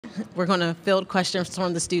We're going to field questions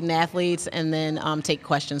from the student athletes and then take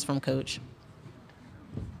questions from Coach.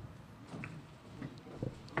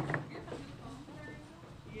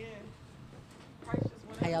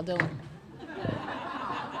 How y'all doing?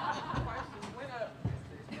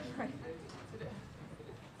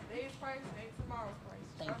 Today's price ain't tomorrow's price.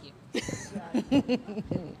 Thank you.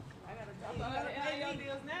 I gotta y'all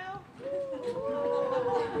deals now.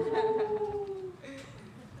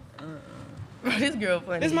 This girl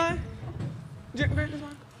funny. This mine? This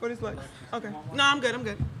mine? Or this Lex? Okay. No, I'm good. Oh,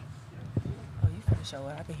 you finna show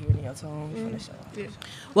up. I can hear it in your tone. You finna show up. Yeah.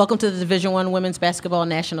 Welcome to the Division I Women's Basketball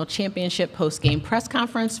National Championship post-game press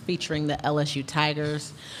conference featuring the LSU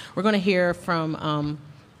Tigers. We're going to hear from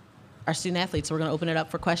our student athletes, so we're going to open it up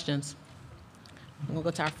for questions. We'll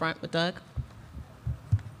go to our front with Doug.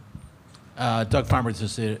 Doug Farmer,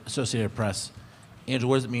 Associated Press. Angel,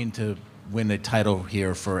 what does it mean to win the title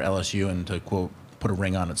here for LSU and to, quote, put a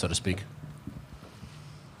ring on it, so to speak?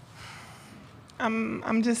 I'm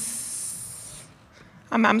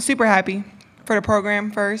super happy for the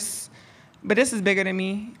program first, but this is bigger than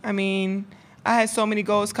me. I mean, I had so many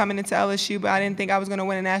goals coming into LSU, but I didn't think I was going to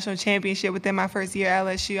win a national championship within my first year at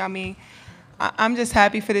LSU. I mean, I'm just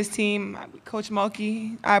happy for this team. Coach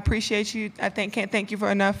Mulkey, I appreciate you. Can't thank you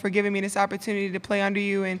enough for giving me this opportunity to play under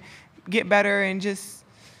you and get better, and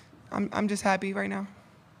I'm just happy right now.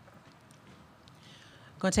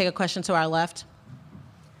 Going to take a question to our left.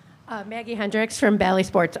 Maggie Hendricks from Bally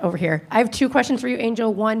Sports over here. I have two questions for you,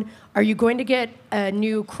 Angel. One, are you going to get a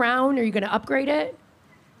new crown? Are you going to upgrade it?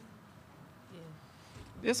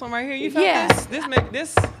 This one right here, you felt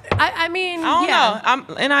this? I mean, I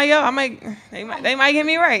don't know. They might get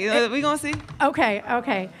me right. We gonna see.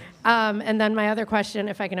 Okay. And then my other question,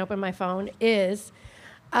 if I can open my phone, is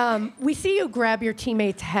we see you grab your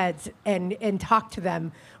teammates' heads and talk to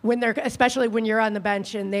them especially when you're on the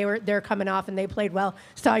bench and they're coming off and they played well.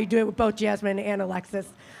 Saw you do it with both Jasmine and Alexis.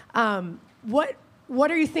 What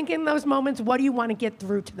are you thinking in those moments? What do you want to get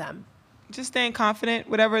through to them? Just staying confident,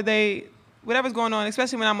 whatever's going on,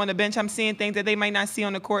 especially when I'm on the bench, I'm seeing things that they might not see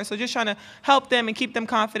on the court. So just trying to help them and keep them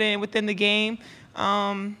confident within the game.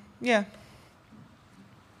 Yeah.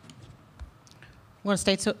 We're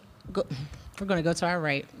going to go to our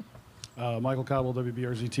right. Michael Cobble,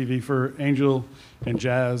 WBRZ TV. For Angel and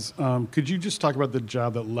Jazz, could you just talk about the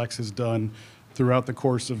job that Lex has done throughout the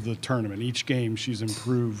course of the tournament? Each game she's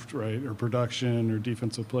improved, right? Her production, her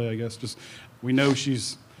defensive play, I guess. Just we know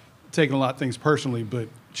she's taken a lot of things personally, but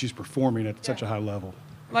she's performing at such a high level.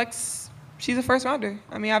 Lex, she's a first rounder.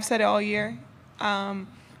 I mean, I've said it all year.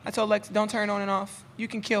 I told Lex, don't turn on and off. You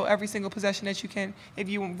can kill every single possession that you can if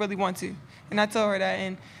you really want to. And I told her that.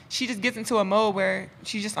 And she just gets into a mode where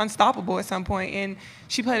she's just unstoppable at some point. And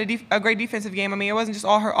she played a great defensive game. I mean, it wasn't just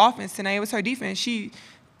all her offense tonight. It was her defense.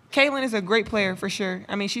 Caitlin is a great player for sure.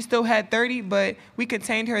 I mean, she still had 30, but we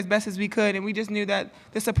contained her as best as we could, and we just knew that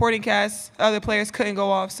the supporting cast, other players couldn't go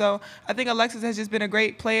off. So I think Alexis has just been a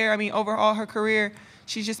great player. I mean, overall her career,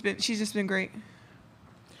 she's just been great.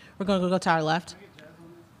 We're going to go to our left.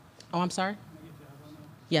 Oh, I'm sorry?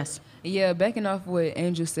 Yes. Yeah, backing off what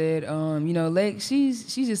Angel said, Lex,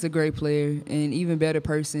 she's just a great player and even better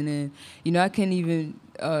person. And, I can't even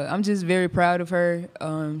I'm just very proud of her.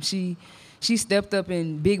 She stepped up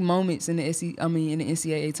in big moments in the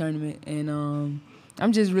NCAA tournament. And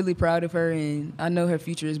I'm just really proud of her, and I know her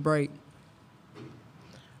future is bright.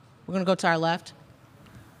 We're going to go to our left.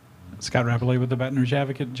 Scott Rapollet with the Baton Rouge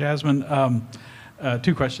Advocate. Jasmine,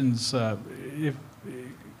 two questions. If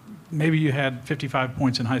maybe you had 55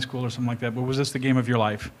 points in high school or something like that, but was this the game of your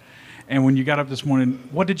life? And when you got up this morning,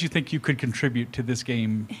 what did you think you could contribute to this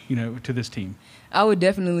game, to this team? I would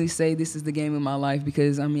definitely say this is the game of my life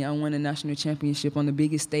because, I won a national championship on the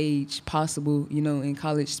biggest stage possible, in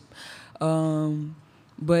college.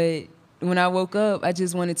 But when I woke up, I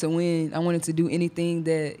just wanted to win. I wanted to do anything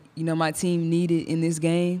that, my team needed in this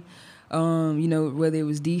game, whether it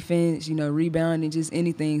was defense, rebounding, just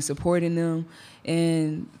anything, supporting them.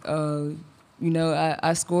 And,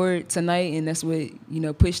 I scored tonight, and that's what,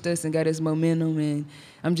 pushed us and got us momentum. And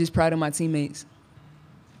I'm just proud of my teammates.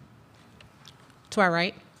 To our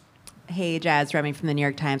right. Hey, Jazz, Remy from the New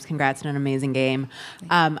York Times. Congrats on an amazing game.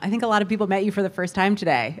 I think a lot of people met you for the first time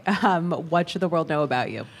today. What should the world know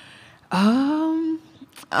about you? I'm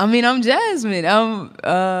Jasmine.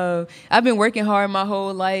 I've been working hard my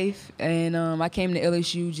whole life, and I came to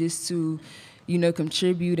LSU just to,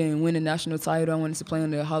 contribute and win a national title. I wanted to play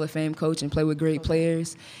under a Hall of Fame coach and play with great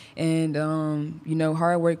players. And,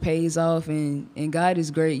 hard work pays off, and God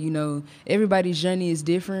is great. Everybody's journey is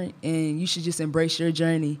different, and you should just embrace your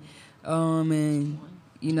journey. And,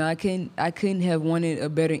 you know, I couldn't have wanted a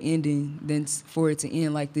better ending than for it to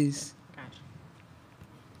end like this.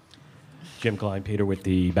 Jim Klein, Peter with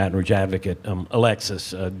the Baton Rouge Advocate.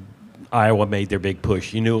 Alexis, Iowa made their big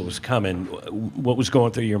push. You knew it was coming. What was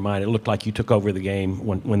going through your mind? It looked like you took over the game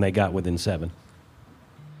when they got within 7.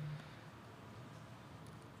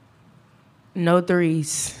 No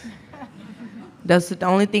threes. That's the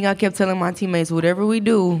only thing I kept telling my teammates. Whatever we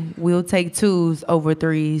do, we'll take 2s over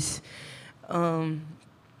 3s.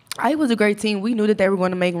 It was a great team. We knew that they were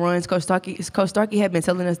going to make runs. Coach Starkey had been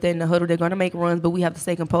telling us that in the huddle they're going to make runs, but we have to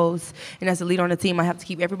stay composed. And as a leader on the team, I have to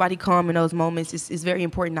keep everybody calm in those moments. It's very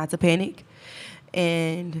important not to panic.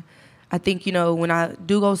 And I think, you know, when I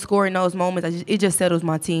do go score in those moments, it just settles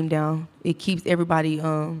my team down. It keeps everybody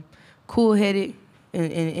cool-headed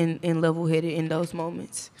and level-headed in those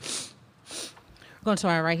moments. Going to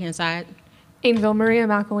our right-hand side. Angel, Maria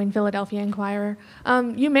McElwain, Philadelphia Inquirer.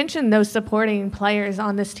 You mentioned those supporting players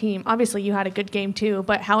on this team. Obviously, you had a good game too,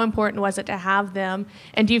 but how important was it to have them?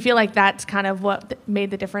 And do you feel like that's kind of what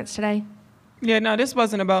made the difference today? Yeah, no, this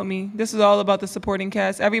wasn't about me. This is all about the supporting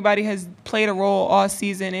cast. Everybody has played a role all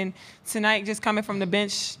season, and tonight, just coming from the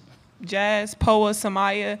bench, Jazz, Poa,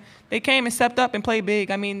 Samaya, they came and stepped up and played big.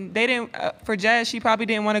 I mean, they didn't. For Jazz, she probably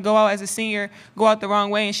didn't want to go out as a senior, go out the wrong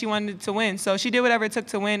way, and she wanted to win. So she did whatever it took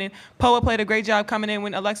to win. And Poa played a great job coming in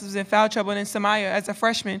when Alexis was in foul trouble, and then Samaya, as a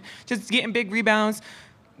freshman, just getting big rebounds,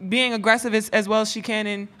 being aggressive as well as she can.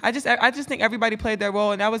 And I just think everybody played their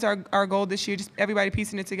role, and that was our goal this year, just everybody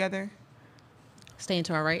piecing it together. Staying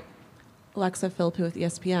to our right. Alexa Philippi with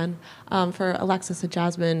ESPN. For Alexis and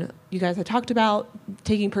Jasmine, you guys had talked about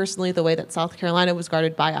taking personally the way that South Carolina was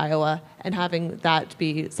guarded by Iowa and having that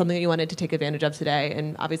be something that you wanted to take advantage of today.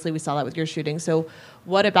 And obviously we saw that with your shooting. So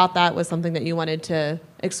what about that was something that you wanted to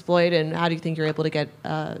exploit, and how do you think you're able to get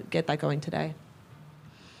that going today?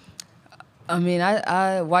 I mean,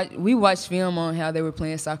 we watched film on how they were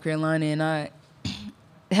playing South Carolina, and I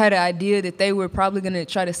had an idea that they were probably going to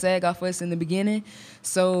try to sag off us in the beginning.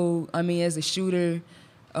 So, I mean, as a shooter,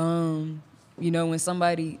 you know, when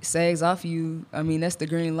somebody sags off you, I mean, that's the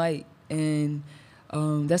green light. And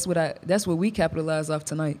that's what we capitalized off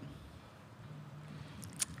tonight.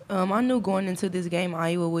 I knew going into this game,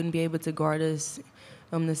 Iowa wouldn't be able to guard us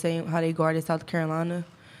the same how they guarded South Carolina.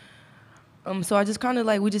 So I just kind of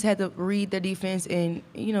we just had to read the defense and,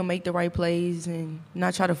 you know, make the right plays and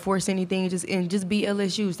not try to force anything, just be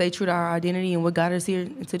LSU, stay true to our identity and what got us here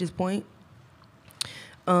to this point.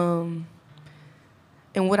 And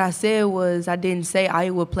what I said was, I didn't say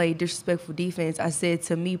Iowa played disrespectful defense. I said,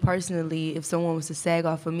 to me personally, if someone was to sag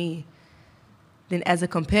off of me, then as a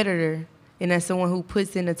competitor and as someone who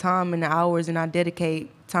puts in the time and the hours and I dedicate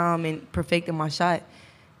time in perfecting my shot,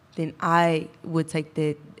 then I would take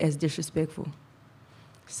that as disrespectful.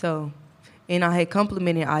 So, and I had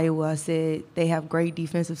complimented Iowa. I said they have great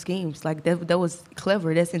defensive schemes. That was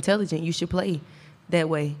clever. That's intelligent. You should play that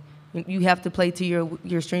way. You have to play to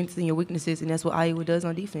your strengths and your weaknesses, and that's what Iowa does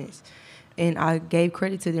on defense. And I gave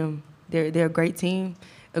credit to them. They're a great team,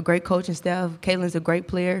 a great coaching staff. Caitlin's a great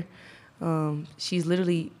player. She's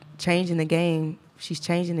literally changing the game. She's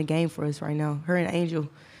changing the game for us right now. Her and Angel,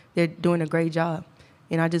 they're doing a great job.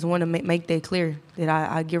 And I just want to make that clear, that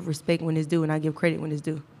I give respect when it's due and I give credit when it's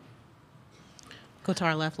due. Go to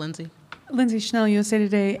our left, Lindsay. Lindsay Schnell, USA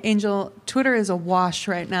Today. Angel, Twitter is awash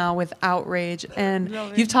right now with outrage. And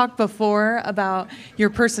you've talked before about your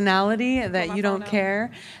personality, that you don't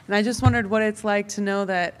care. And I just wondered what it's like to know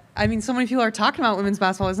that, I mean, so many people are talking about women's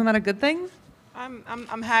basketball. Isn't that a good thing?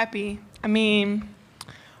 I'm happy. I mean,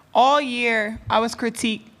 all year I was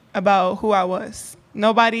critiqued about who I was.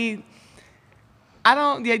 Nobody...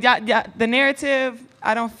 the narrative,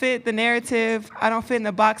 I don't fit the narrative. I don't fit in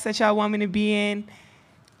the box that y'all want me to be in.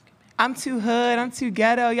 I'm too hood, I'm too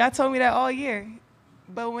ghetto. Y'all told me that all year.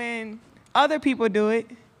 But when other people do it,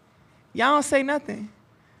 y'all don't say nothing.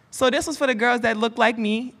 So this was for the girls that look like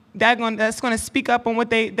me, that's going to speak up on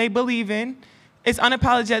what they believe in. It's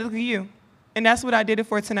unapologetically you. And that's what I did it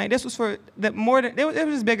for tonight. This was for it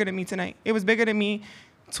was bigger than me tonight. It was bigger than me.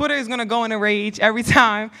 Twitter is going to go in a rage every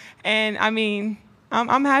time. And I mean,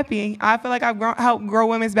 I'm happy. I feel like I've helped grow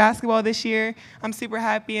women's basketball this year. I'm super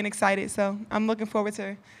happy and excited. So I'm looking forward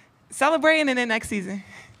to celebrating in the next season.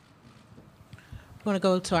 We're going to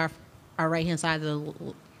go to our right-hand side,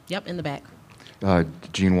 in the back.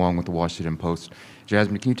 Gene Wong with the Washington Post.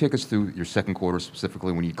 Jasmine, can you take us through your second quarter,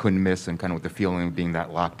 specifically when you couldn't miss and kind of with the feeling of being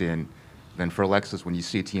that locked in? Then for Alexis, when you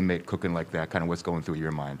see a teammate cooking like that, kind of what's going through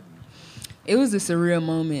your mind? It was a surreal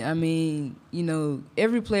moment. I mean, you know,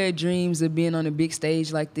 every player dreams of being on a big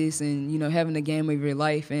stage like this and, you know, having a game of your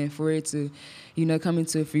life. And for it to, you know, come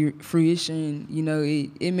into fruition, you know,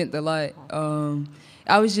 it meant a lot.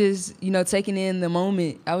 I was just, you know, taking in the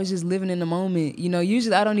moment. I was just living in the moment. You know,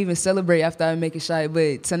 usually I don't even celebrate after I make a shot,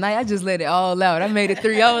 but tonight I just let it all out. I made it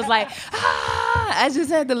 3. I was like, I just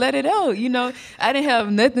had to let it out. You know, I didn't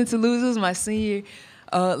have nothing to lose. It was my senior,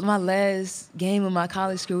 my last game of my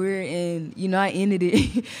college career, and, you know, I ended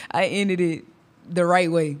it. I ended it the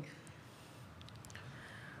right way.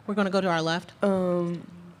 We're going to go to our left.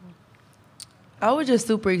 I was just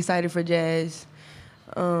super excited for Jazz.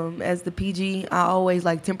 As the PG, I always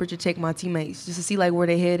like temperature check my teammates just to see like where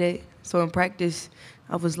they headed. So in practice,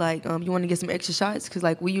 I was like, you want to get some extra shots? Because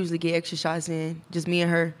like we usually get extra shots in, just me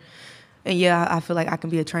and her. And yeah, I feel like I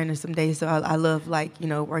can be a trainer some days. So I love like, you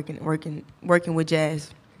know, working with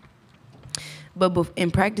Jazz. But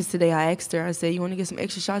in practice today, I asked her, I said, you want to get some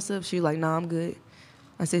extra shots up? She was like, nah, I'm good.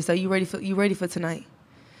 I said, so you ready for tonight?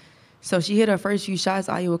 So she hit her first few shots.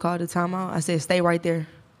 Iowa called a timeout. I said, stay right there.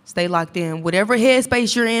 Stay locked in. Whatever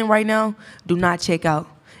headspace you're in right now, do not check out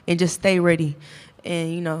and just stay ready.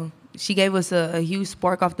 And, you know, she gave us a huge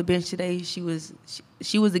spark off the bench today. She was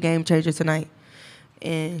the game changer tonight.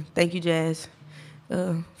 And thank you, Jazz,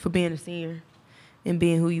 for being a senior and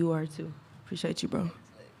being who you are, too. Appreciate you, bro.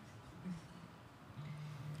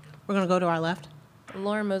 We're going to go to our left.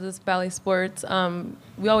 Lauren Moses, Valley Sports.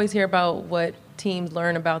 We always hear about what teams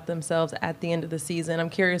learn about themselves at the end of the season. I'm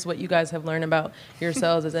curious what you guys have learned about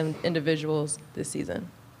yourselves as individuals this season.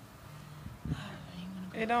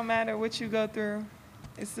 It don't matter what you go through.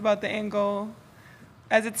 It's about the end goal.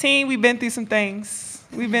 As a team, we've been through some things.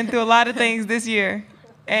 We've been through a lot of things this year.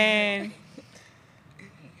 And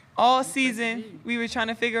all season, we were trying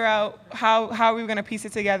to figure out how we were going to piece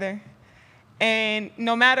it together. And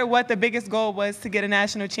no matter what, the biggest goal was to get a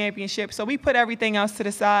national championship. So we put everything else to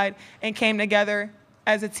the side and came together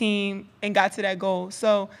as a team and got to that goal.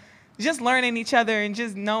 So just learning each other and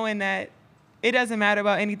just knowing that it doesn't matter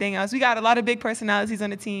about anything else. We got a lot of big personalities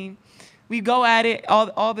on the team. We go at it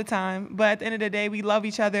all the time. But at the end of the day, we love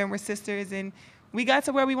each other and we're sisters. And we got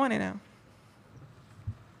to where we wanted now.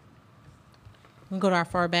 We'll go to our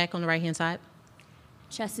far back on the right-hand side.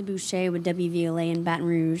 Chessa Boucher with WVLA in Baton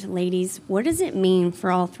Rouge. Ladies, what does it mean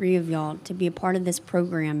for all 3 of y'all to be a part of this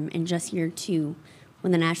program in just year 2,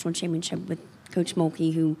 win the national championship with Coach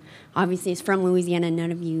Mulkey, who obviously is from Louisiana?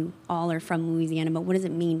 None of you all are from Louisiana, but what does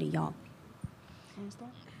it mean to y'all?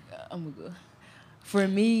 For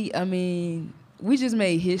me, I mean, we just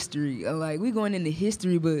made history. Like, we going in the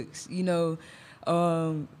history books, you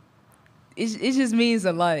know. It just means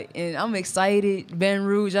a lot, and I'm excited. Baton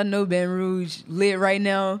Rouge, I know Baton Rouge lit right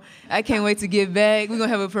now. I can't wait to get back. We're going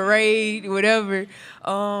to have a parade, whatever.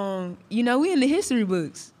 You know, we in the history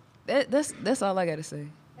books. That's all I got to say.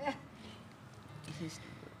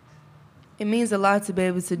 It means a lot to be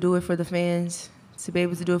able to do it for the fans, to be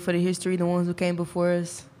able to do it for the history, the ones who came before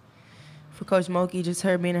us. For Coach Mulkey, just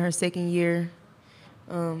her being in her 2nd year,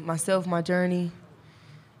 myself, my journey.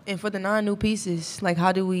 And for the 9 new pieces, like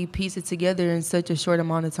how do we piece it together in such a short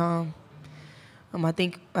amount of time? I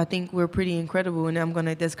think we're pretty incredible, and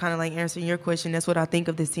that's kind of like answering your question. That's what I think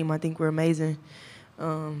of this team. I think we're amazing.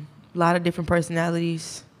 A lot of different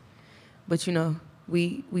personalities, but you know,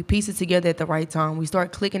 we piece it together at the right time. We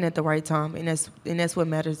start clicking at the right time, and that's what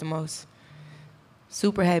matters the most.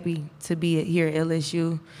 Super happy to be here at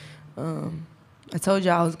LSU. I told you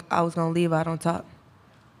I was gonna leave out on top.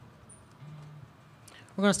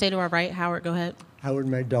 We're going to stay to our right. Howard, go ahead. Howard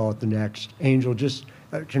Magdal at the next. Angel, just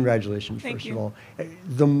congratulations, Thank first you. of all.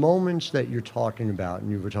 The moments that you're talking about,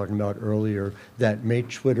 and you were talking about earlier, that make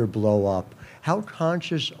Twitter blow up, how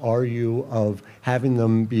conscious are you of having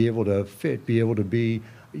them be able to fit, be able to be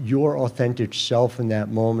your authentic self in that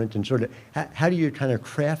moment, and sort of how do you kind of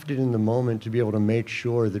craft it in the moment to be able to make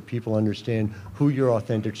sure that people understand who your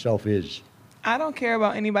authentic self is? I don't care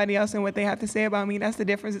about anybody else and what they have to say about me. That's the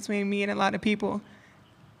difference between me and a lot of people.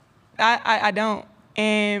 I don't.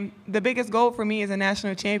 And the biggest goal for me is a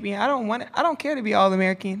national champion. I don't care to be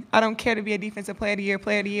All-American. I don't care to be a defensive player of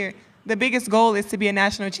the year. The biggest goal is to be a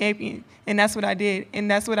national champion, and that's what I did. And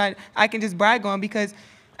that's what I can just brag on, because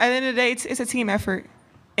at the end of the day, it's a team effort.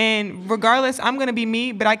 And regardless, I'm going to be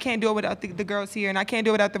me, but I can't do it without the girls here, and I can't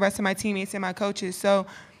do it without the rest of my teammates and my coaches. So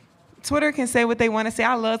Twitter can say what they want to say.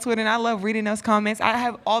 I love Twitter, and I love reading those comments. I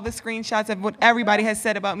have all the screenshots of what everybody has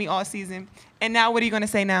said about me all season. And now what are you going to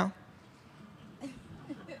say now?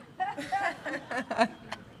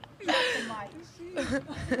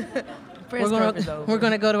 We're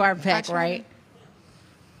going to go to our back, right?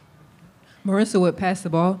 Marissa would pass the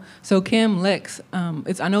ball. So Kim, Lex,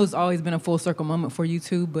 I know it's always been a full circle moment for you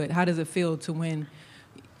two, but how does it feel to win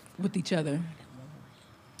with each other?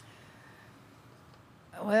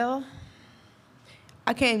 Well,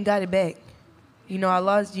 I came and got it back. I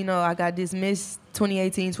lost, I got dismissed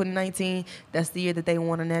 2018, 2019. That's the year that they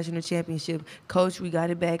won a national championship. Coach, we got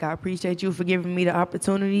it back. I appreciate you for giving me the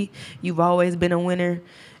opportunity. You've always been a winner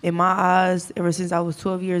in my eyes ever since I was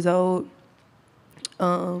 12 years old.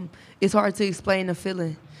 It's hard to explain the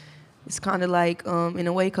feeling. It's kind of like, in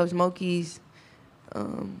a way, Coach Mulkey's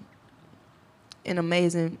an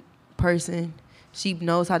amazing person. She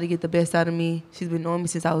knows how to get the best out of me. She's been knowing me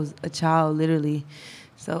since I was a child, literally.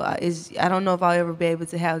 So I don't know if I'll ever be able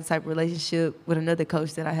to have the type of relationship with another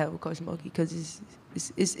coach that I have with Coach Mulkey, because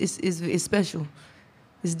it's special.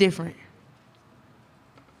 It's different.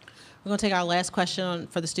 We're going to take our last question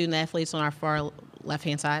for the student athletes on our far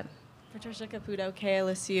left-hand side. Patricia Caputo,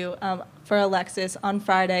 KLSU. For Alexis, on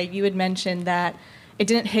Friday, you had mentioned that it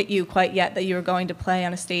didn't hit you quite yet that you were going to play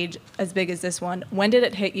on a stage as big as this one. When did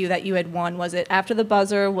it hit you that you had won? Was it after the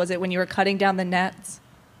buzzer? Was it when you were cutting down the nets?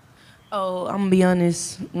 Oh, I'm gonna be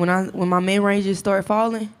honest. When my main ranges started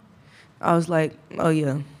falling, I was like, oh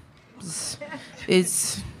yeah,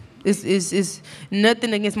 it's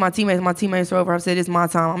nothing against my teammates. My teammates are over. I said it's my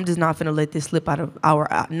time. I'm just not finna let this slip out of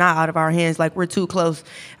our hands. Like, we're too close.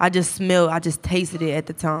 I just tasted it at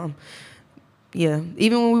the time. Yeah,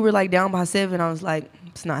 even when we were like down by 7, I was like,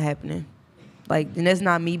 it's not happening. Like, and that's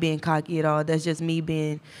not me being cocky at all. That's just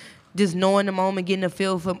me just knowing the moment, getting a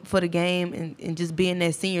feel for the game, and just being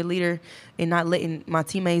that senior leader and not letting my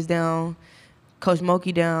teammates down, Coach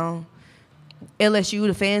Mulkey down, LSU,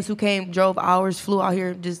 the fans who came, drove hours, flew out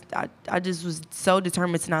here. I just was so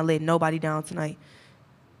determined to not let nobody down tonight.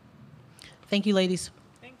 Thank you, ladies.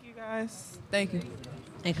 Thank you, guys. Thank you.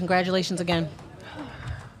 And congratulations again.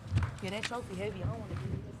 Yeah, that trophy heavy. I don't want to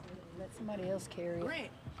Let somebody else carry it. Grant,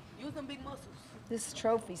 use them big muscles. This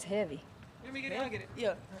trophy's heavy. Let me get it. I'll get it.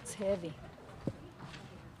 Yeah. It's heavy.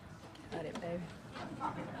 Got it, baby.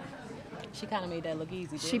 She kind of made that look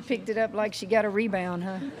easy. She picked it up like she got a rebound,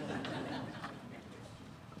 huh?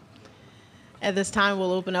 At this time,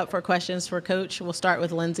 we'll open up for questions for Coach. We'll start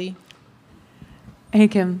with Lindsay. Hey,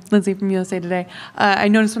 Kim. Lindsay from USA Today. I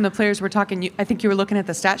noticed when the players were talking, I think you were looking at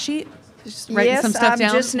the stat sheet? Just writing some stuff down?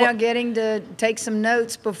 I'm just now getting to take some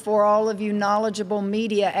notes before all of you knowledgeable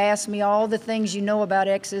media ask me all the things you know about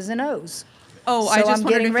X's and O's. Oh, so I just I'm wondered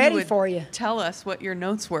getting if ready you would for you. Tell us what your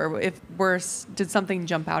notes were. Did something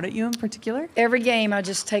jump out at you in particular? Every game, I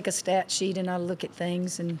just take a stat sheet and I look at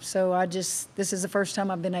things, and so this is the first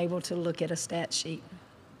time I've been able to look at a stat sheet.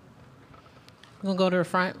 We're gonna go to the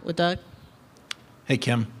front with Doug. Hey,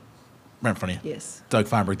 Kim. Right in front of you. Yes. Doug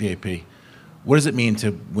Feinberg, the AP. What does it mean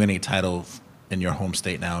to win a title in your home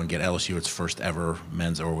state now and get LSU its first ever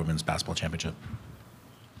men's or women's basketball championship?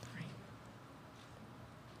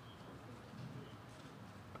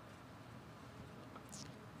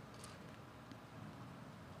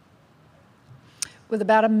 With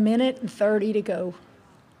about 1:30 to go,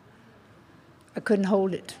 I couldn't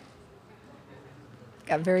hold it.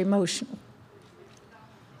 Got very emotional.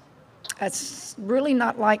 That's really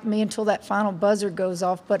not like me until that final buzzer goes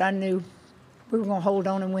off, but I knew we were going to hold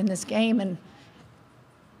on and win this game. And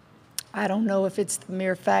I don't know if it's the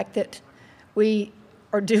mere fact that we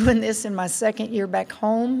are doing this in my second year back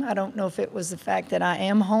home. I don't know if it was the fact that I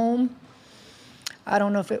am home. I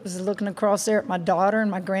don't know if it was looking across there at my daughter and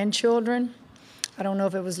my grandchildren. I don't know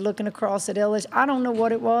if it was looking across at LSU. I don't know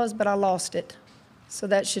what it was, but I lost it. So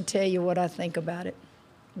that should tell you what I think about it.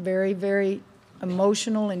 Very, very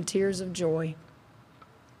emotional and tears of joy.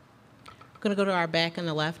 We're going to go to our back on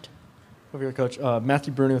the left. Over here, Coach.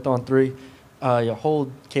 Matthew Bruni with On 3. You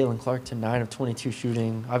hold Caitlin Clark to 9 of 22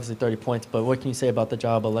 shooting, obviously 30 points, but what can you say about the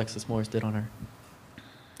job Alexis Morris did on her?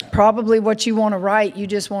 Probably what you want to write. You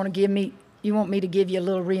just want to you want me to give you a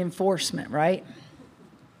little reinforcement, right?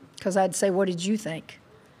 Because I'd say, what did you think?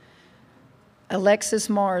 Alexis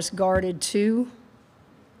Morris guarded 2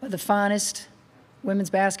 of the finest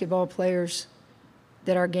women's basketball players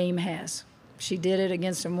that our game has. She did it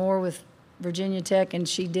against Amore with Virginia Tech, and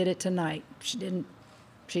she did it tonight. She didn't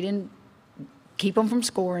keep them from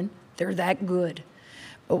scoring. They're that good.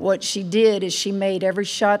 But what she did is she made every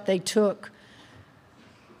shot they took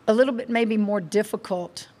a little bit maybe more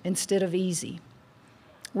difficult instead of easy.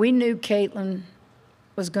 We knew Caitlin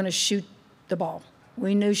was going to shoot the ball.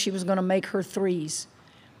 We knew she was going to make her threes.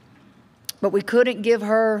 But we couldn't give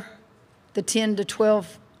her the 10 to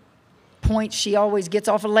 12 points she always gets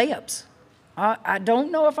off of layups. I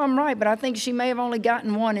don't know if I'm right, but I think she may have only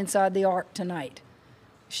gotten 1 inside the arc tonight.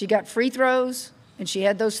 She got free throws, and she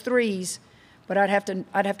had those threes, but I'd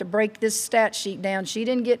have to break this stat sheet down. She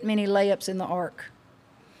didn't get many layups in the arc.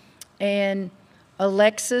 And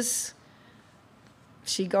Alexis,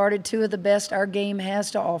 she guarded 2 of the best our game has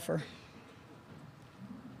to offer.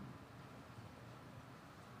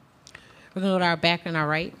 We're going to go to our back and our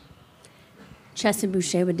right. Chesson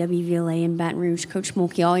Boucher with WVLA in Baton Rouge. Coach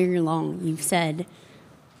Mulkey, all year long, you've said,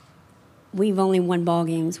 we've only won ball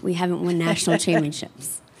games. We haven't won national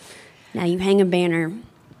championships. Now you hang a banner.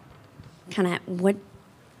 Kind of what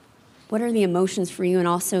are the emotions for you, and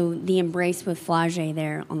also the embrace with Flage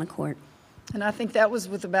there on the court? And I think that was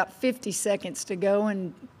with about 50 seconds to go,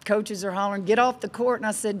 and coaches are hollering, get off the court. And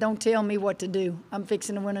I said, don't tell me what to do. I'm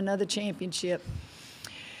fixing to win another championship.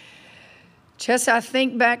 Chess, I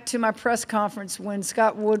think back to my press conference when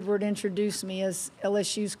Scott Woodward introduced me as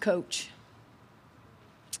LSU's coach.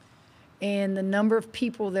 And the number of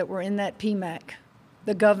people that were in that PMAC,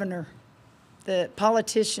 the governor, the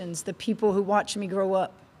politicians, the people who watched me grow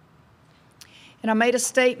up. And I made a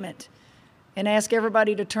statement and asked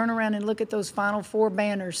everybody to turn around and look at those Final Four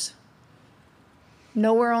banners.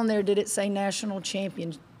 Nowhere on there did it say national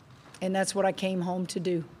champion, and that's what I came home to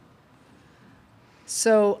do.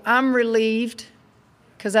 So I'm relieved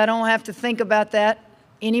because I don't have to think about that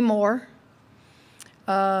anymore.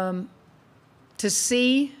 To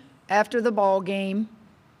see after the ball game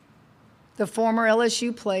the former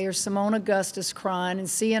LSU player, Simone Augustus, crying, and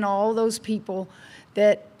seeing all those people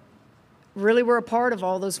that really were a part of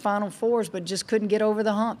all those Final Fours but just couldn't get over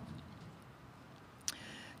the hump.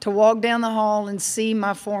 To walk down the hall and see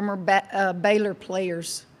my former Baylor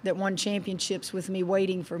players that won championships with me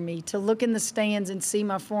waiting for me. To look in the stands and see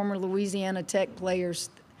my former Louisiana Tech players.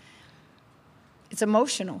 It's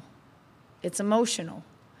emotional. It's emotional.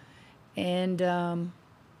 And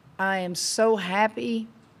I am so happy.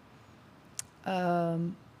 I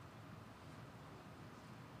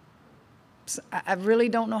really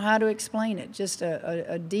don't know how to explain it. Just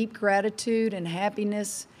a deep gratitude and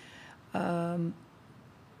happiness. And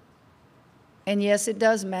yes, it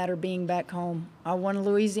does matter being back home. I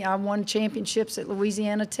won championships at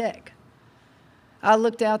Louisiana Tech. I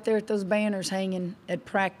looked out there at those banners hanging at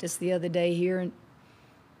practice the other day here, and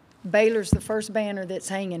Baylor's the first banner that's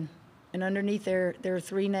hanging. And underneath there are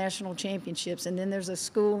 3 national championships. And then there's a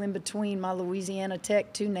school in between my Louisiana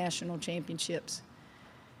Tech 2 national championships.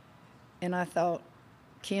 And I thought,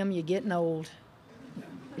 Kim, you're getting old.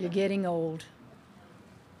 You're getting old.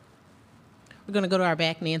 We're going to go to our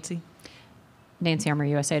back, Nancy. Nancy Armour,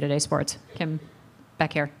 USA Today Sports. Kim,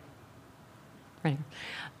 back here. Right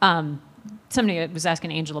here. Somebody was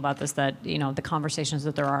asking Angel about this, that, the conversations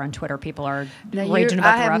that there are on Twitter, people are raging about the refs.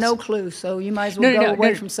 I have no clue, so you might as well go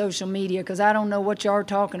away from social media, because I don't know what y'all are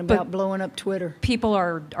talking about blowing up Twitter. People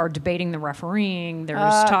are debating the refereeing.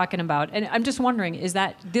 There's talking about, and I'm just wondering,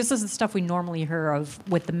 this is the stuff we normally hear of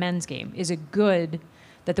with the men's game. Is it good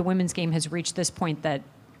that the women's game has reached this point that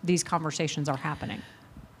these conversations are happening?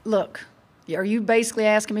 Look, are you basically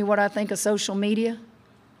asking me what I think of social media?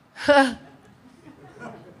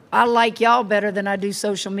 I like y'all better than I do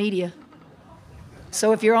social media.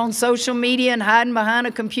 So if you're on social media and hiding behind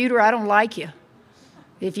a computer, I don't like you.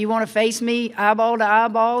 If you want to face me eyeball to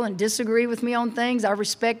eyeball and disagree with me on things, I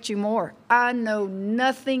respect you more. I know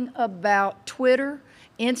nothing about Twitter,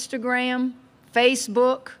 Instagram,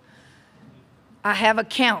 Facebook. I have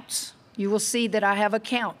accounts. You will see that I have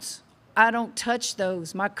accounts. I don't touch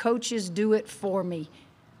those. My coaches do it for me.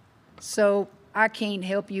 So I can't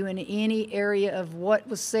help you in any area of what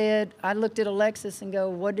was said. I looked at Alexis and go,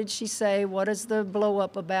 what did she say? What is the blow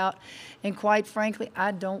up about? And quite frankly,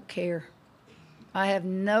 I don't care. I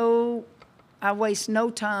waste no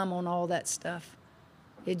time on all that stuff.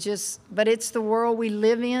 But it's the world we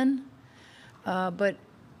live in. But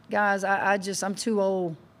guys, I'm too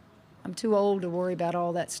old. I'm too old to worry about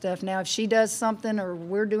all that stuff. Now, if she does something or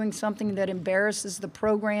we're doing something that embarrasses the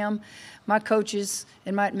program, my coaches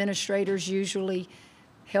and my administrators usually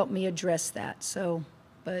help me address that.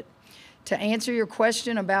 But to answer your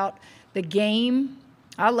question about the game,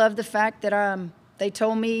 I love the fact that they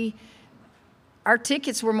told me our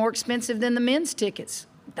tickets were more expensive than the men's tickets.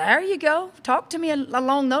 There you go. Talk to me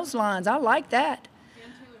along those lines. I like that.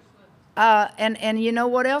 And you know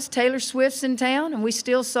what else? Taylor Swift's in town, and we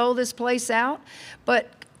still sold this place out.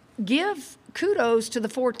 But give kudos to the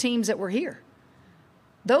 4 teams that were here.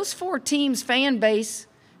 Those 4 teams' fan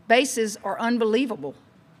bases are unbelievable.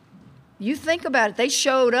 You think about it. They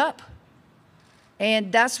showed up,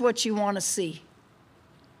 and that's what you want to see.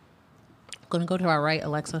 Going to go to our right,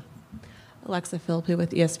 Alexa. Alexa Philippi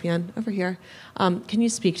with ESPN over here. Can you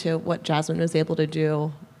speak to what Jasmine was able to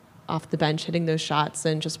do off the bench, hitting those shots,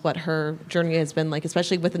 and just what her journey has been like,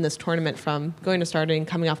 especially within this tournament, from going to starting,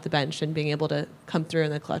 coming off the bench, and being able to come through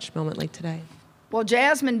in a clutch moment like today. Well,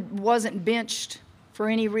 Jasmine wasn't benched for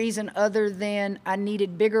any reason other than I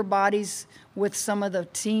needed bigger bodies with some of the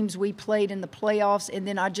teams we played in the playoffs, and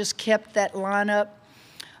then I just kept that lineup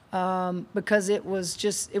because it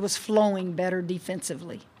was flowing better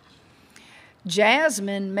defensively.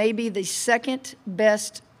 Jasmine may be the second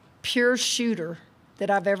best pure shooter that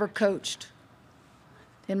I've ever coached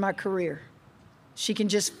in my career. She can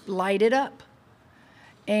just light it up.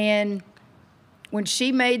 And when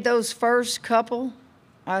she made those first couple,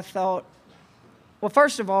 I thought, well,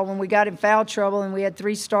 first of all, when we got in foul trouble and we had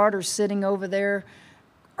 3 starters sitting over there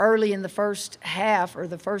early in the first half or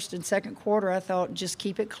the first and second quarter, I thought, just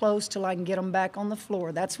keep it close till I can get them back on the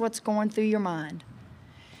floor. That's what's going through your mind.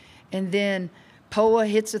 And then Poa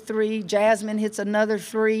hits a 3, Jasmine hits another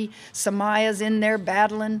 3, Samaya's in there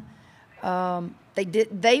battling.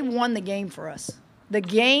 They won the game for us. The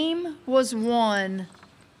game was won,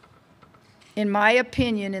 in my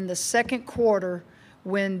opinion, in the second quarter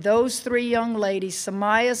when those 3 young ladies,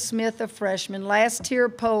 Samaya Smith, a freshman, last year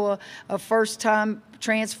Poa, a first-time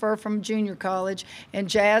transfer from junior college, and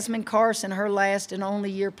Jasmine Carson, her last and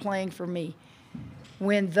only year playing for me.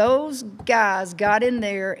 When those guys got in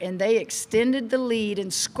there and they extended the lead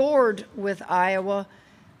and scored with Iowa,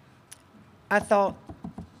 I thought,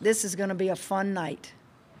 this is going to be a fun night.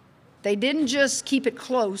 They didn't just keep it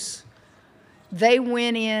close. They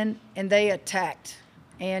went in and they attacked.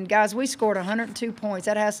 And, guys, we scored 102 points.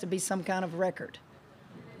 That has to be some kind of record,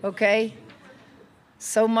 okay?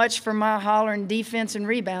 So much for my hollering defense and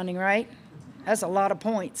rebounding, right? That's a lot of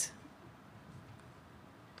points.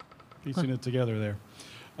 Piecing it together there.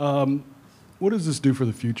 What does this do for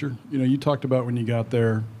the future? You know, you talked about when you got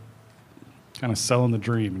there kind of selling the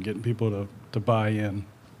dream and getting people to buy in.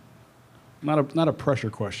 Not a pressure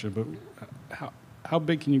question, but how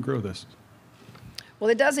big can you grow this? Well,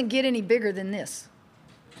 it doesn't get any bigger than this.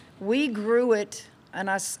 We grew it, and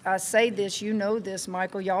I say this, you know this,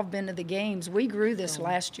 Michael, y'all have been to the games. We grew this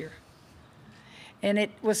last year. And it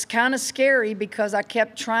was kind of scary because I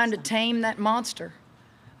kept trying to tame that monster.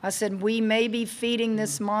 I said, we may be feeding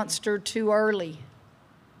this monster too early.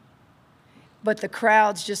 But the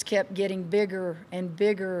crowds just kept getting bigger and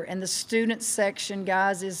bigger, and the student section,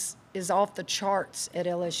 guys, is off the charts at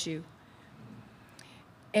LSU.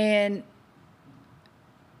 And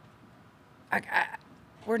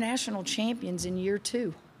we're national champions in year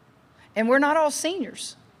 2. And we're not all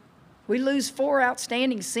seniors. We lose 4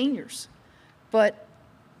 outstanding seniors. But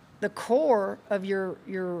the core of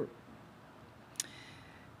your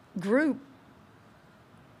group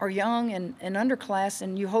are young and underclass,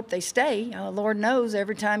 and you hope they stay. Lord knows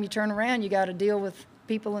every time you turn around, you got to deal with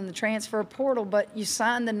people in the transfer portal, but you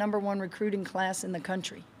signed the #1 recruiting class in the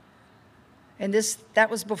country. And that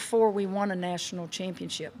was before we won a national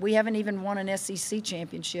championship. We haven't even won an SEC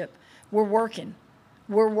championship. We're working.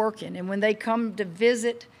 We're working. And when they come to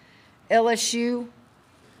visit LSU,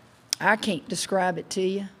 I can't describe it to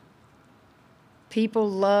you. People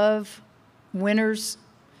love winners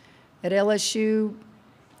at LSU,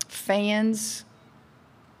 fans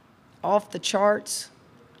off the charts.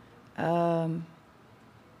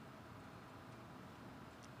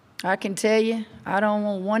 I can tell you, I don't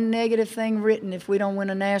want one negative thing written if we don't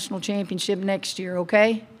win a national championship next year,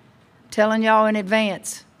 okay? Telling y'all in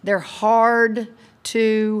advance, they're hard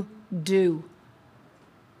to do.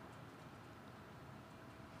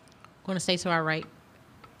 Going to stay to our right.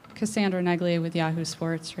 Cassandra Neglia with Yahoo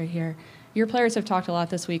Sports right here. Your players have talked a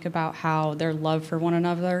lot this week about how their love for one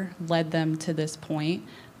another led them to this point,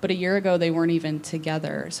 but a year ago they weren't even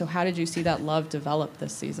together. So how did you see that love develop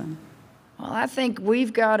this season? Well, I think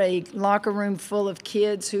we've got a locker room full of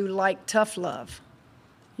kids who like tough love.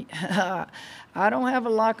 I don't have a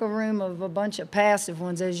locker room of a bunch of passive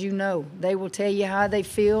ones, as you know. They will tell you how they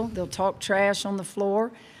feel. They'll talk trash on the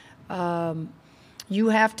floor. You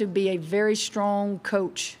have to be a very strong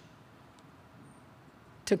coach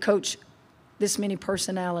to coach this many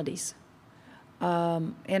personalities.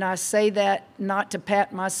 And I say that not to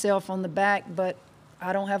pat myself on the back, but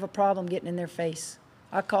I don't have a problem getting in their face.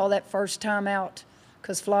 I call that first time out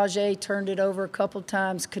because Flage turned it over a couple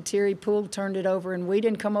times. Kateri Poole turned it over, and we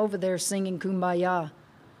didn't come over there singing Kumbaya.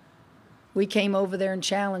 We came over there and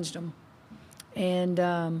challenged them.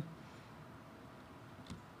 And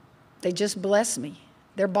they just bless me.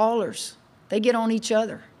 They're ballers. They get on each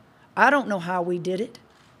other. I don't know how we did it.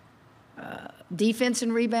 Defense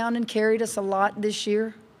and rebounding carried us a lot this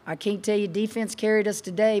year. I can't tell you defense carried us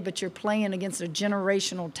today, but you're playing against a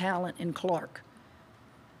generational talent in Clark.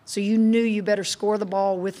 So you knew you better score the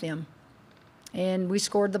ball with them. And we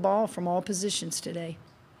scored the ball from all positions today.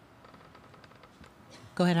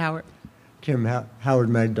 Go ahead, Howard. Kim, Howard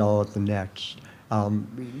Magdal at the Next. I'm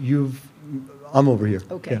over here.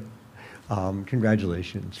 Okay. Yeah.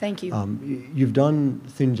 Congratulations. Thank you. You've done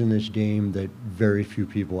things in this game that very few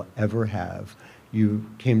people ever have. You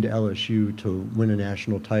came to LSU to win a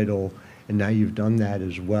national title, and now you've done that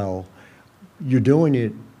as well. You're doing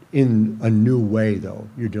it in a new way, though.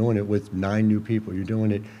 You're doing it with 9 new people. You're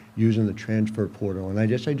doing it using the transfer portal. And I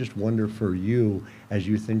just wonder for you, as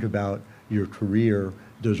you think about your career,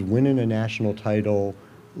 does winning a national title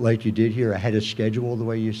like you did here ahead of schedule, the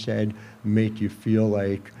way you said, make you feel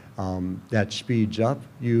like that speeds up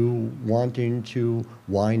you wanting to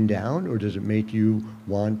wind down, or does it make you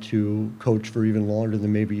want to coach for even longer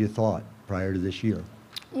than maybe you thought prior to this year?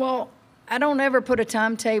 Well, I don't ever put a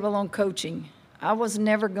timetable on coaching. I was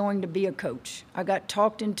never going to be a coach. I got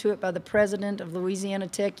talked into it by the president of Louisiana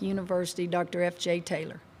Tech University, Dr. F.J.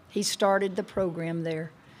 Taylor. He started the program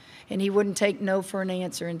there, and he wouldn't take no for an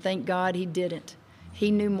answer, and thank God he didn't.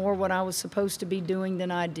 He knew more what I was supposed to be doing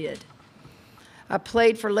than I did. I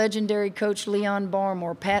played for legendary coach Leon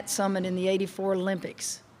Barmore, Pat Summitt in the '84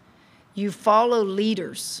 Olympics. You follow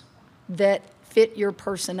leaders that fit your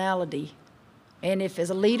personality. And if as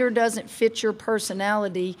a leader doesn't fit your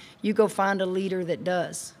personality, you go find a leader that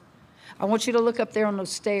does. I want you to look up there on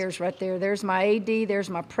those stairs right there. There's my AD, there's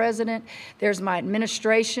my president, there's my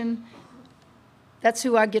administration. That's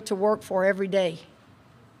who I get to work for every day.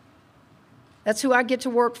 That's who I get to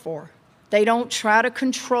work for. They don't try to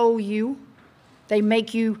control you. They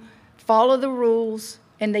make you follow the rules,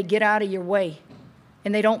 and they get out of your way.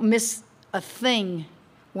 And they don't miss a thing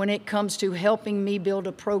when it comes to helping me build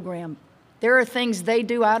a program. There are things they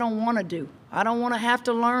do I don't want to do. I don't want to have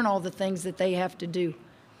to learn all the things that they have to do.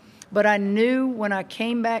 But I knew when I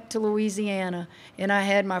came back to Louisiana and I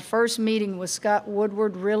had my first meeting with Scott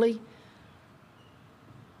Woodward, really,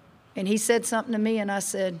 and he said something to me, and I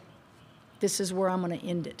said, this is where I'm going to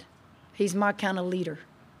end it. He's my kind of leader.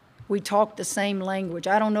 We talk the same language.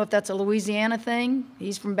 I don't know if that's a Louisiana thing.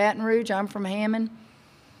 He's from Baton Rouge. I'm from Hammond.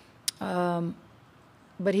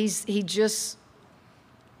 But he gets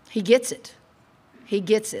it. He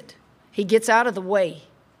gets it. He gets out of the way.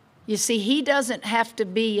 You see, he doesn't have to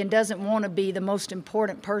be and doesn't want to be the most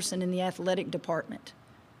important person in the athletic department.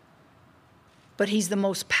 But he's the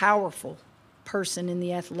most powerful person in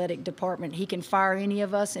the athletic department. He can fire any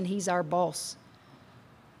of us, and he's our boss.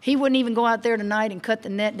 He wouldn't even go out there tonight and cut the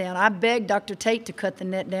net down. I begged Dr. Tate to cut the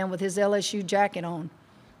net down with his LSU jacket on.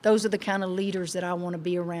 Those are the kind of leaders that I want to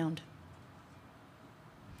be around.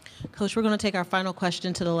 Coach, we're going to take our final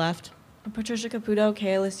question to the left. Patricia Caputo,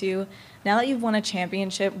 KLSU. Now that you've won a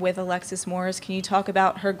championship with Alexis Morris, can you talk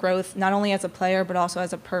about her growth not only as a player but also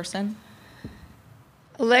as a person?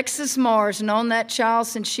 Alexis Morris, known that child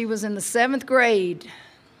since she was in the 7th grade.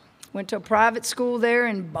 Went to a private school there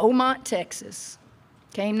in Beaumont, Texas.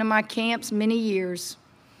 Came to my camps many years.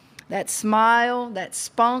 That smile, that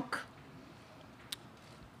spunk,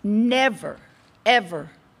 never,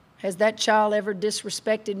 ever has that child ever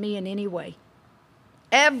disrespected me in any way.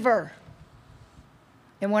 Ever.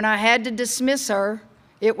 And when I had to dismiss her,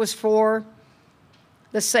 it was for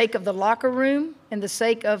the sake of the locker room and the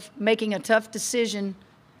sake of making a tough decision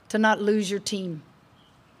to not lose your team.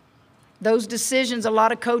 Those decisions a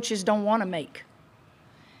lot of coaches don't want to make.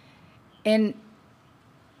 And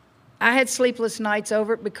I had sleepless nights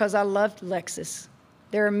over it because I loved Alexis.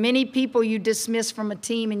 There are many people you dismiss from a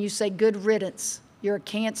team and you say, good riddance. You're a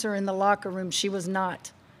cancer in the locker room. She was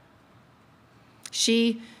not.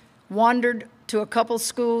 She wandered to a couple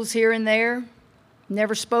schools here and there,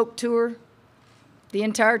 never spoke to her the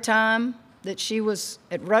entire time that she was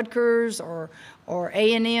at Rutgers or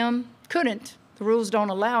A&M. Couldn't. The rules don't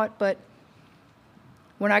allow it. But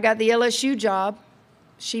when I got the LSU job,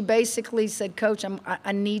 she basically said, Coach,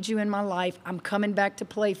 I need you in my life. I'm coming back to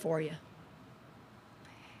play for you.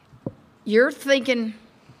 You're thinking,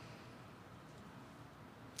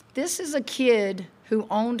 this is a kid who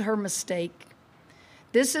owned her mistake.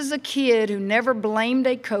 This is a kid who never blamed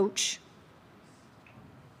a coach.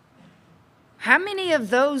 How many of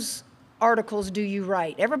those articles do you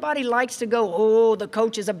write? Everybody likes to go, oh, the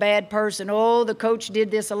coach is a bad person. Oh, the coach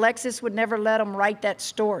did this. Alexis would never let them write that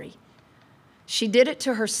story. She did it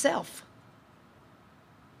to herself.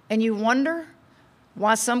 And you wonder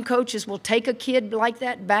why some coaches will take a kid like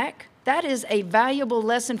that back? That is a valuable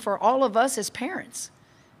lesson for all of us as parents.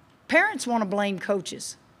 Parents want to blame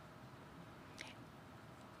coaches.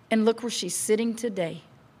 And look where she's sitting today.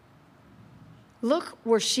 Look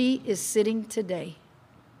where she is sitting today.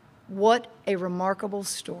 What a remarkable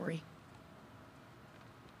story.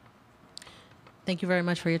 Thank you very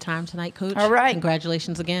much for your time tonight, Coach. All right.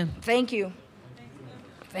 Congratulations again. Thank you.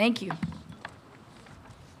 Thank you.